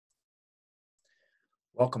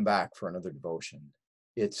Welcome back for another devotion.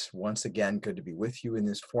 It's once again good to be with you in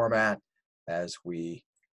this format as we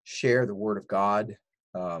share the Word of God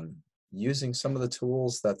um, using some of the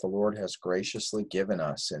tools that the Lord has graciously given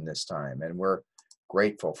us in this time, and we're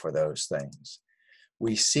grateful for those things.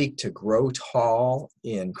 We seek to grow tall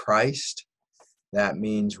in Christ. That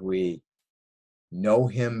means we know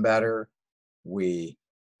Him better. We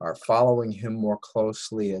are following Him more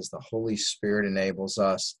closely as the Holy Spirit enables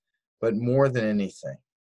us. But more than anything,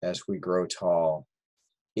 as we grow tall,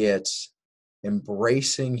 it's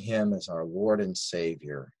embracing Him as our Lord and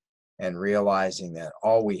Savior and realizing that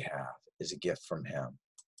all we have is a gift from Him.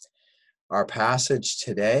 Our passage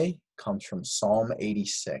today comes from Psalm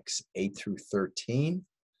 86, 8 through 13.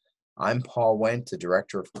 I'm Paul Wendt, the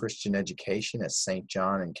Director of Christian Education at St.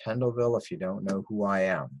 John in Kendallville, if you don't know who I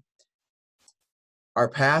am. Our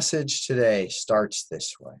passage today starts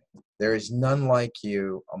this way. There is none like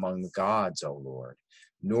you among the gods, O Lord,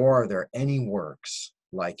 nor are there any works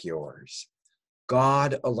like yours.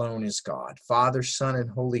 God alone is God, Father, Son, and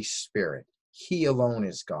Holy Spirit. He alone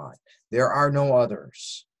is God. There are no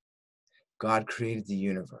others. God created the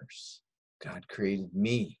universe. God created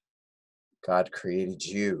me. God created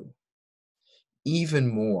you. Even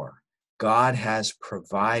more, God has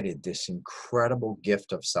provided this incredible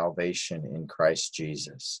gift of salvation in Christ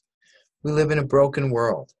Jesus. We live in a broken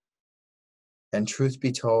world, and truth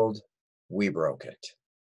be told, we broke it.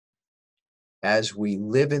 As we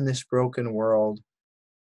live in this broken world,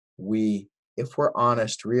 we, if we're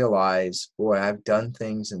honest, realize, boy, I've done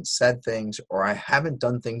things and said things, or I haven't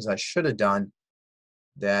done things I should have done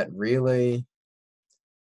that really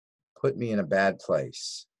put me in a bad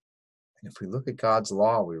place. And if we look at God's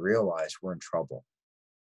law, we realize we're in trouble.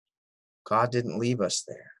 God didn't leave us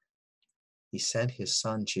there. He sent His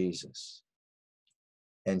Son, Jesus.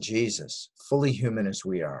 And Jesus, fully human as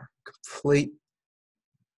we are, complete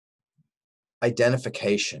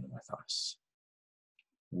identification with us,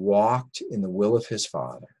 walked in the will of His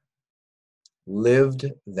Father,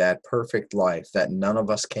 lived that perfect life that none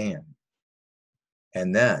of us can,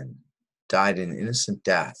 and then died an innocent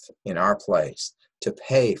death in our place to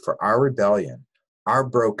pay for our rebellion, our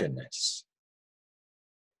brokenness.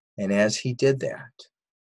 And as He did that,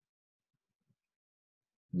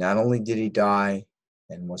 not only did He die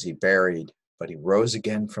and was He buried, but He rose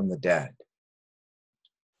again from the dead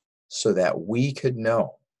so that we could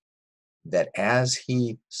know that as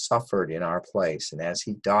He suffered in our place and as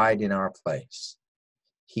He died in our place,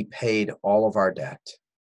 He paid all of our debt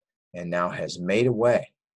and now has made a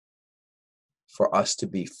way for us to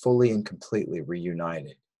be fully and completely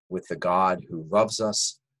reunited with the God who loves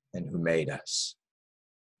us and who made us.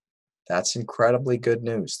 That's incredibly good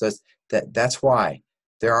news. That's why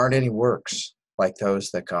there aren't any works like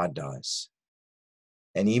those that God does.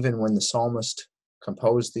 And even when the psalmist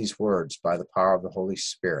composed these words by the power of the Holy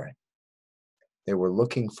Spirit, they were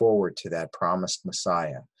looking forward to that promised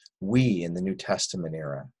Messiah. We in the New Testament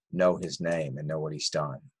era know His name and know what He's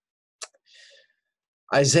done.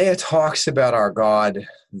 Isaiah talks about our God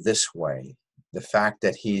this way, the fact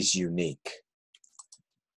that He's unique.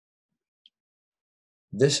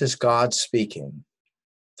 This is God speaking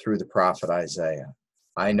through the prophet Isaiah.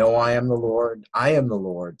 I know I am the Lord. I am the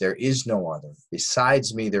Lord. There is no other.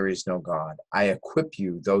 Besides me, there is no God. I equip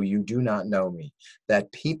you, though you do not know me,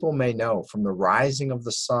 that people may know from the rising of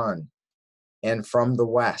the sun and from the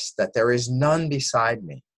west that there is none beside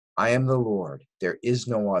me. I am the Lord. There is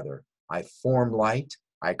no other. I form light.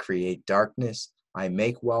 I create darkness. I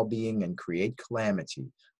make well-being and create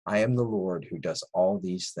calamity. I am the Lord who does all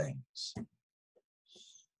these things.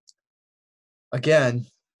 Again,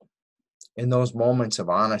 in those moments of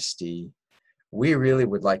honesty, we really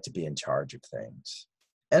would like to be in charge of things.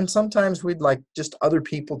 And sometimes we'd like just other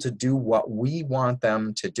people to do what we want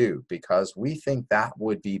them to do because we think that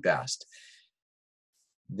would be best.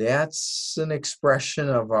 That's an expression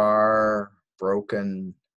of our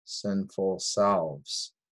broken, sinful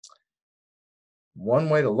selves. One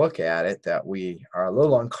way to look at it that we are a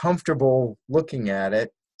little uncomfortable looking at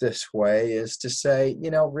it this way is to say,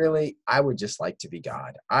 really, I would just like to be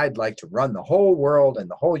God. I'd like to run the whole world and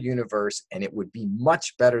the whole universe, and it would be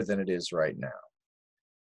much better than it is right now.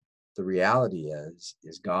 The reality is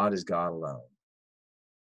God alone.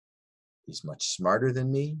 He's much smarter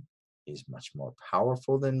than me. He's much more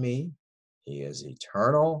powerful than me. He is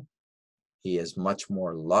eternal. He is much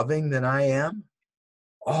more loving than I am.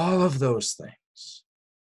 All of those things.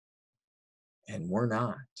 And we're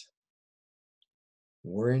not.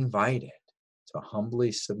 We're invited to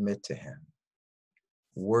humbly submit to Him.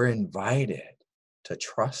 We're invited to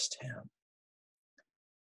trust Him.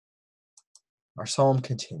 Our psalm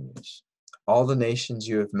continues. All the nations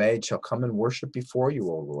you have made shall come and worship before you,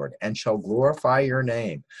 O Lord, and shall glorify your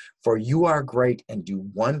name. For you are great and do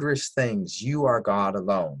wondrous things. You are God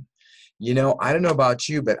alone. You know, I don't know about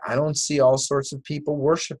you, but I don't see all sorts of people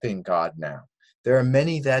worshiping God now. There are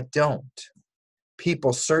many that don't.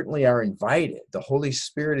 People certainly are invited. The Holy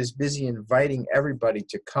Spirit is busy inviting everybody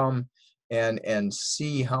to come and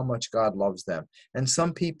see how much God loves them. And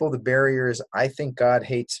some people, the barrier is, I think God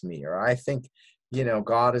hates me, or I think,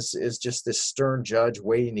 God is just this stern judge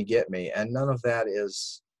waiting to get me. And none of that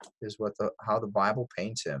is how the Bible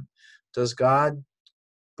paints him. Does God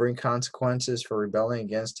bring consequences for rebelling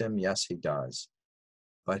against him? Yes, he does.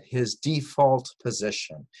 But his default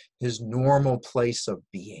position, his normal place of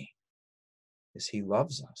being, is he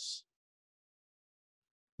loves us.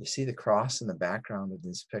 You see the cross in the background of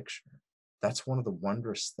this picture. That's one of the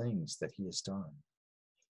wondrous things that he has done.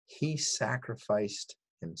 He sacrificed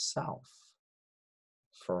himself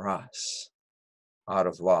for us out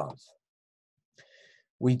of love.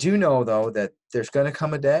 We do know, though, that there's going to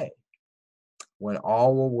come a day when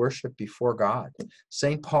all will worship before God.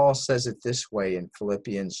 St. Paul says it this way in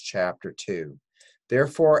Philippians chapter 2.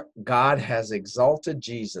 Therefore, God has exalted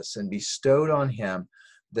Jesus and bestowed on him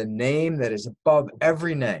the name that is above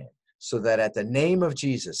every name, so that at the name of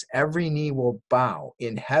Jesus, every knee will bow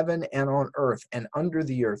in heaven and on earth and under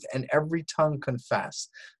the earth, and every tongue confess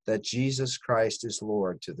that Jesus Christ is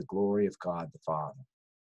Lord, to the glory of God the Father.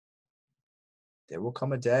 There will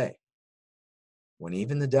come a day when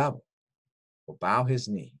even the devil will bow his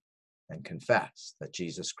knee and confess that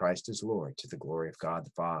Jesus Christ is Lord, to the glory of God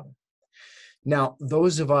the Father. Now,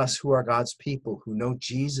 those of us who are God's people, who know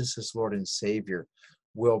Jesus as Lord and Savior,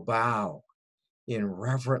 will bow in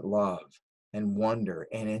reverent love and wonder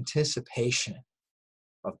and anticipation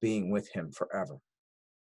of being with him forever.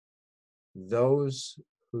 Those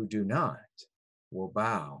who do not will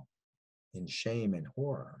bow in shame and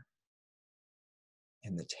horror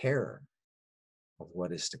and the terror of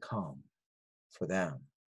what is to come for them.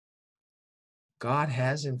 God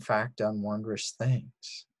has, in fact, done wondrous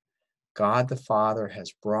things. God the Father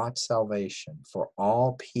has brought salvation for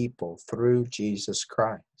all people through Jesus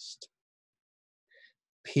Christ.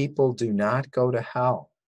 People do not go to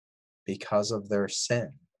hell because of their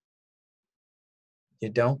sin. You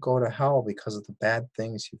don't go to hell because of the bad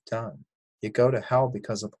things you've done. You go to hell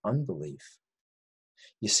because of unbelief.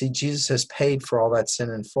 You see, Jesus has paid for all that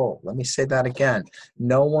sin in full. Let me say that again.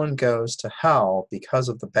 No one goes to hell because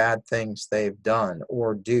of the bad things they've done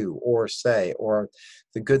or do or say, or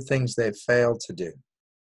the good things they've failed to do.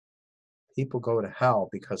 People go to hell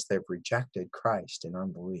because they've rejected Christ in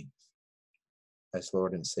unbelief as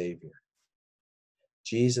Lord and Savior.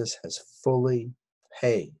 Jesus has fully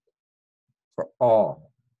paid for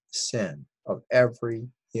all sin of every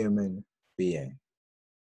human being.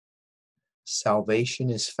 Salvation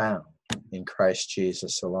is found in Christ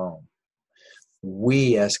Jesus alone.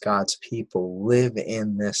 We, as God's people, live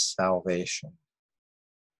in this salvation.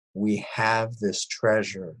 We have this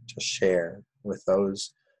treasure to share with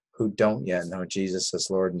those who don't yet know Jesus as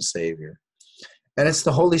Lord and Savior. And it's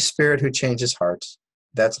the Holy Spirit who changes hearts.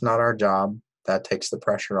 That's not our job. That takes the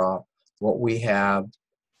pressure off. What we have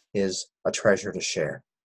is a treasure to share.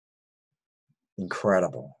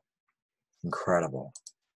 Incredible. Incredible.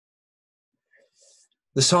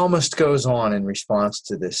 The psalmist goes on in response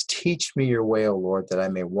to this. Teach me your way, O Lord, that I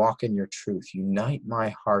may walk in your truth. Unite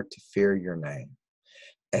my heart to fear your name.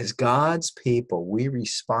 As God's people, we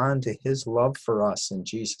respond to his love for us in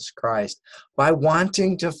Jesus Christ by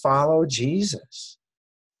wanting to follow Jesus.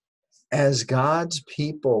 As God's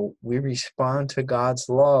people, we respond to God's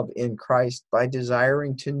love in Christ by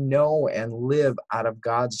desiring to know and live out of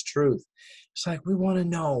God's truth. It's like we want to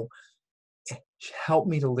know, help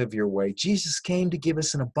me to live your way. Jesus came to give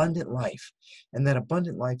us an abundant life, and that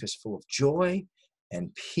abundant life is full of joy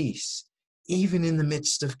and peace, even in the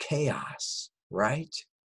midst of chaos, right?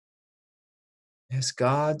 As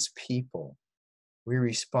God's people, we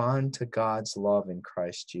respond to God's love in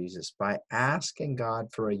Christ Jesus by asking God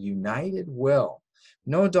for a united will.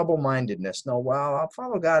 No double-mindedness. No, well, I'll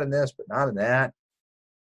follow God in this, but not in that.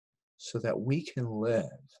 So that we can live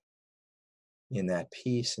in that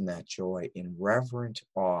peace and that joy, in reverent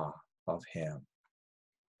awe of him.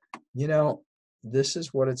 You know, this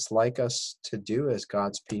is what it's like us to do as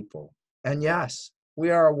God's people. And yes, we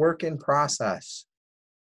are a work in process.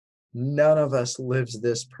 None of us lives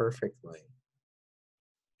this perfectly.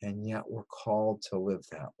 And yet we're called to live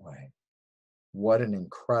that way. What an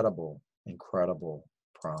incredible, incredible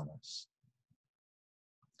promise.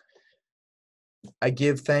 I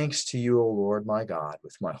give thanks to you, O Lord, my God,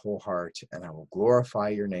 with my whole heart, and I will glorify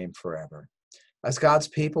your name forever. As God's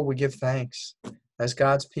people, we give thanks. As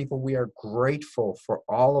God's people, we are grateful for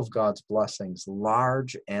all of God's blessings,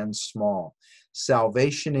 large and small.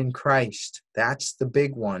 Salvation in Christ, that's the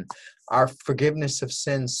big one. Our forgiveness of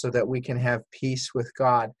sins so that we can have peace with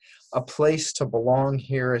God. A place to belong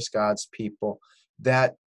here as God's people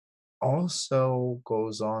that also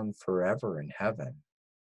goes on forever in heaven.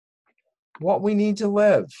 What we need to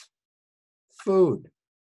live: food,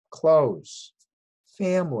 clothes,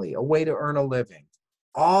 family, a way to earn a living,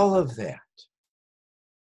 all of that.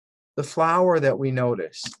 The flower that we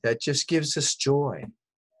notice that just gives us joy,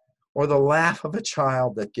 or the laugh of a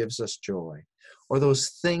child that gives us joy, or those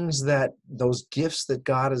things those gifts that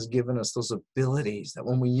God has given us, those abilities that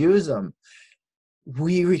when we use them,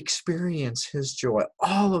 we experience His joy.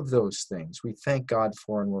 All of those things we thank God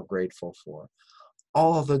for and we're grateful for.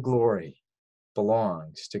 All of the glory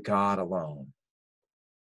belongs to God alone.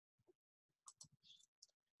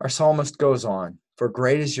 Our psalmist goes on, "For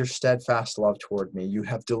great is your steadfast love toward me. You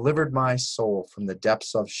have delivered my soul from the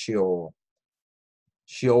depths of Sheol."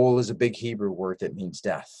 Sheol is a big Hebrew word that means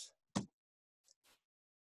death.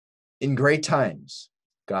 In great times,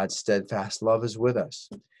 God's steadfast love is with us.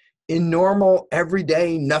 In normal,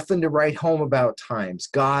 everyday, nothing to write home about times,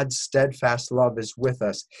 God's steadfast love is with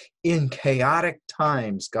us. In chaotic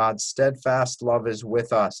times, God's steadfast love is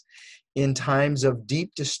with us. In times of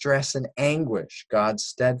deep distress and anguish, God's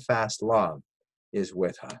steadfast love is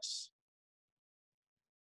with us.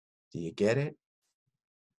 Do you get it?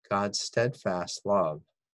 God's steadfast love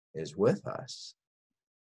is with us.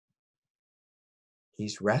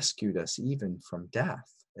 He's rescued us even from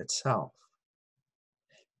death itself.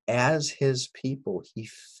 As His people, He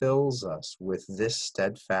fills us with this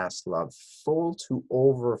steadfast love, full to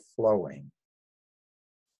overflowing,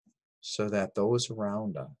 so that those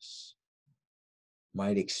around us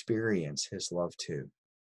might experience His love too.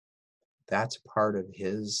 That's part of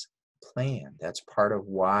His plan. That's part of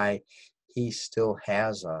why He still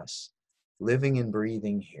has us living and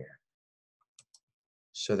breathing here,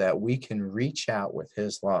 so that we can reach out with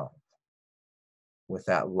His love, with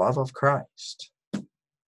that love of Christ,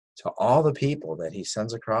 to all the people that He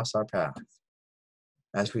sends across our path,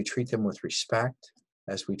 as we treat them with respect,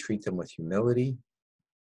 as we treat them with humility,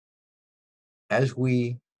 as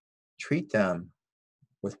we treat them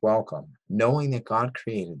with welcome, knowing that God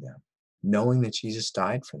created them, knowing that Jesus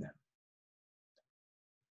died for them.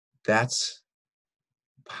 That's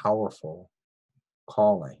powerful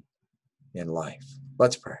calling in life.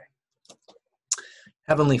 Let's pray.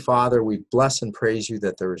 Heavenly Father, we bless and praise You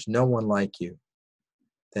that there is no one like You,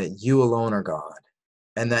 that You alone are God,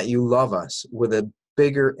 and that You love us with a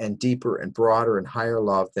bigger and deeper and broader and higher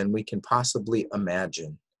love than we can possibly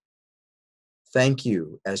imagine. Thank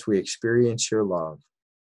You as we experience Your love.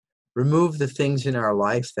 Remove the things in our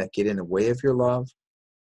life that get in the way of Your love.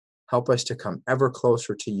 Help us to come ever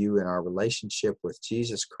closer to You in our relationship with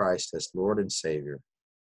Jesus Christ as Lord and Savior.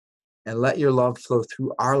 And let Your love flow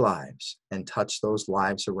through our lives and touch those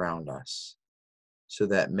lives around us, so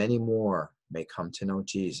that many more may come to know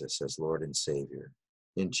Jesus as Lord and Savior.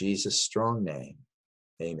 In Jesus' strong name,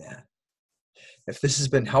 amen. If this has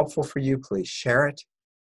been helpful for you, please share it.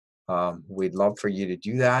 We'd love for you to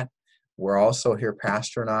do that. We're also here,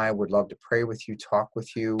 Pastor and I would love to pray with you, talk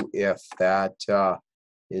with you, if that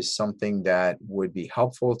is something that would be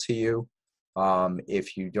helpful to you.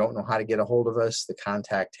 If you don't know how to get a hold of us, the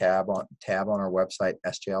contact tab on our website,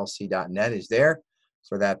 sjlc.net, is there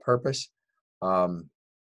for that purpose.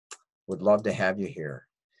 Would love to have you here.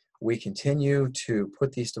 We continue to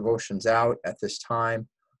put these devotions out at this time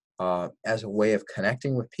as a way of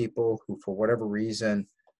connecting with people who, for whatever reason,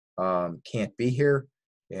 can't be here.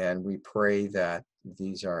 And we pray that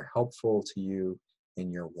these are helpful to you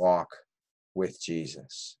in your walk with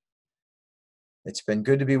Jesus. It's been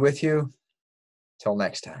good to be with you. Till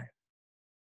next time.